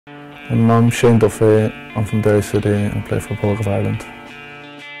I'm Shane Duffy, I'm from Derry City and I play for Republic of Ireland.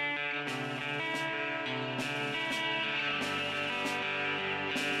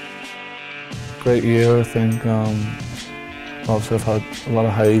 Great year, I think. Obviously I've had a lot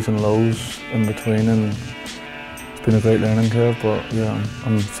of highs and lows in between and it's been a great learning curve, but yeah,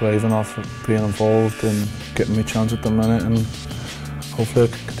 I'm thriving off being involved and getting my chance at the minute and hopefully I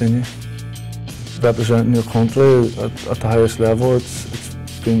can continue. Representing your country at the highest level,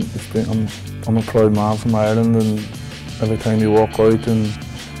 I'm a proud man from Ireland, and every time you walk out and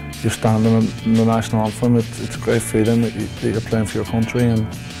you're standing in the national anthem, it's a great feeling that you're playing for your country, and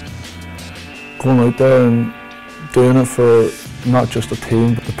going out there and doing it for not just a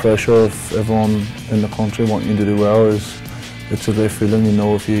team but the pressure of everyone in the country wanting you to do well it's a great feeling. You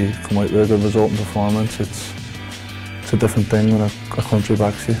know, if you come out with a good result and performance, it's a different thing when a country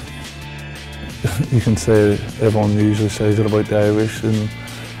backs you. You can say, everyone usually says it about the Irish, and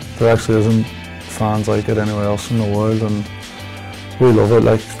there actually isn't fans like it anywhere else in the world, and we love it.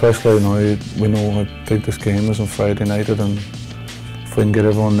 Like, especially now we know how big this game is on Friday night, and if we can get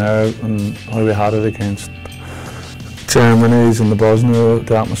everyone there and how we had it against Germany's and the Bosnia,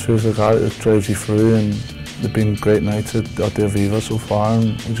 the atmospheres like that, it drives you through, and they've been great nights at the Aviva so far,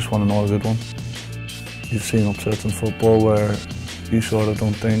 and we just want another good one. You've seen upsets in football where you sort of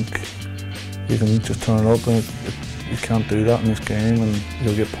don't think you can just turn it up, and you can't do that in this game, and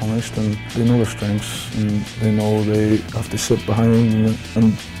you'll get punished. And they know their strengths, and they know they have to sit behind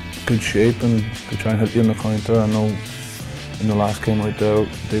in good shape, and they try and hit you in the counter. I know in the last game out there,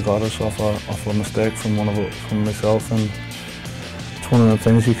 they got us off a mistake from myself, and it's one of the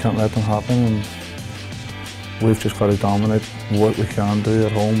things you can't let them happen. And we've just got to dominate what we can do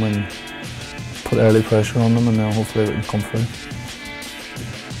at home and put early pressure on them, and then hopefully we can come through.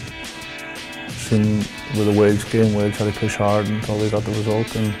 With the Wales game, Wales had to push hard until they got the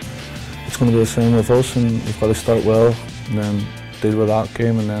result, and it's going to be the same with us, and we've got to start well and then deal with that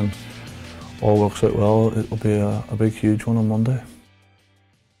game, and then all works out well, it will be a big huge one on Monday.